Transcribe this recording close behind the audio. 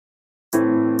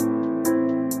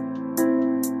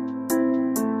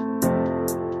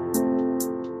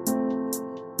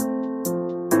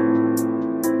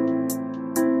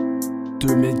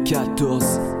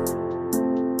2014.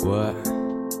 Ouais.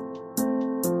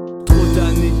 Trop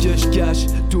d'années que je cache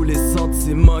tous les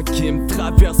sentiments qui me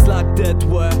traversent la tête,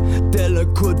 ouais, tel un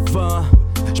coup de vent.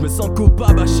 Je me sens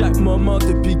coupable à chaque moment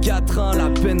depuis 4 ans. La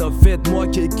peine a fait de moi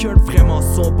quelqu'un de vraiment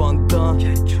sombre en dedans.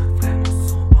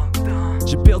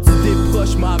 J'ai perdu des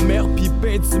proches, ma mère, pis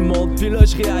ben du monde. Puis là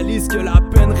je réalise que la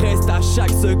peine reste à chaque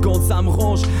seconde. Ça me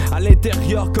ronge à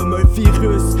l'intérieur comme un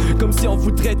virus, comme si on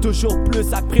voudrait toujours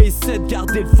plus. Après essaie de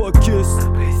garder le focus.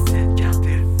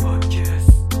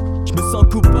 Je me sens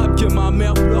coupable que ma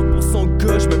mère pleure pour son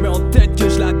gars. Je me mets en tête que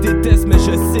je la déteste, mais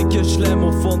je sais que je l'aime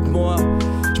au fond de moi.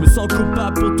 Je me sens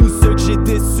coupable pour tous ceux que j'ai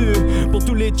déçus, pour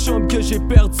tous les chums que j'ai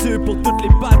perdus, pour toutes les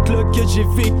battles que j'ai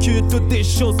vécues, toutes des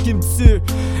choses qui me tuent.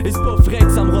 Et c'est pas vrai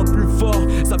que ça me rend plus fort,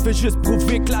 ça fait juste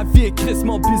prouver que la vie est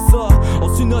crissement bizarre.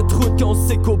 On suit notre route quand on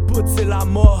sait qu'au bout c'est la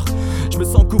mort. Je me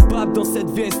sens coupable dans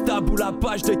cette vie instable où la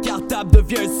page de cartable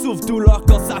devient un souffle-douleur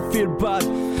quand ça file bad.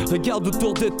 Regarde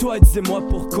autour de toi et dis-moi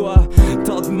pourquoi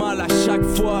tant de mal à chaque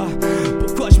fois.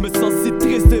 Pourquoi je me sens si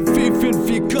triste de vivre une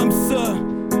vie comme ça.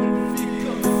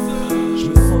 Je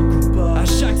me sens coupable à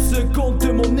chaque seconde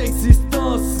de mon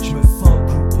existence. Je me sens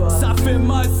coupable, ça fait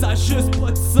mal, ça a juste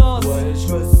pas de sens. Ouais,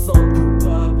 je me sens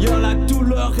coupable, y'a la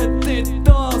douleur est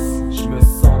intense. Je me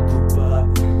sens coupable,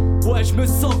 ouais, je me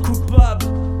sens coupable.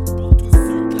 Pour tous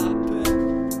ceux que la peine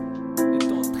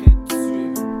est en train de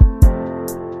tuer.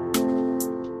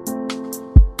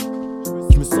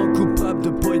 Je me sens coupable de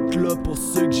pas être là pour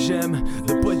ceux que j'aime,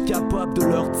 de pas être capable de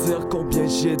leur dire combien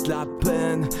j'ai de la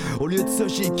peine. Au lieu de ça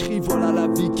j'écris voilà la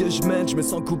vie que je mène. Je me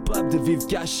sens coupable de vivre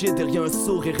caché derrière un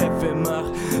sourire éphémère,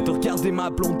 de regarder ma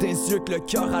blonde des yeux que le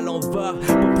cœur à l'envers,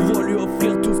 pour pouvoir lui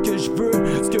offrir tout ce que je veux,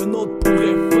 ce qu'un autre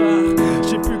pourrait faire.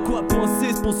 J'ai plus quoi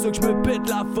penser, c'est pour ça que je me pète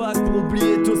la face, pour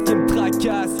oublier tout ce qui me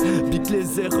tracasse. Puis que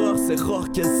les erreurs c'est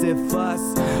rare qu'elles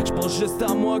s'effacent. Je pense juste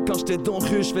à moi quand j'étais dans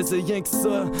rue, je faisais rien que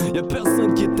ça. Y'a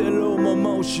personne qui était là au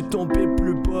moment où je suis tombé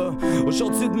plus bas.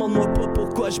 Aujourd'hui demande-moi pas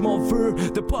pourquoi je m'en veux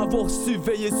de pas avoir su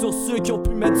veiller sur ceux qui ont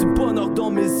pu mettre du bonheur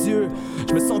dans mes yeux.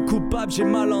 Je me sens coupable, j'ai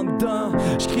mal en dedans.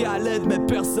 Je crie à l'aide mais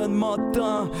personne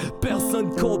m'entend, personne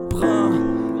comprend.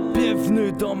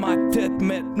 Bienvenue dans ma tête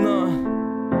maintenant.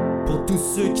 Pour tous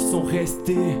ceux qui sont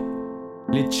restés,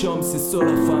 les chums c'est ça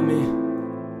la famille.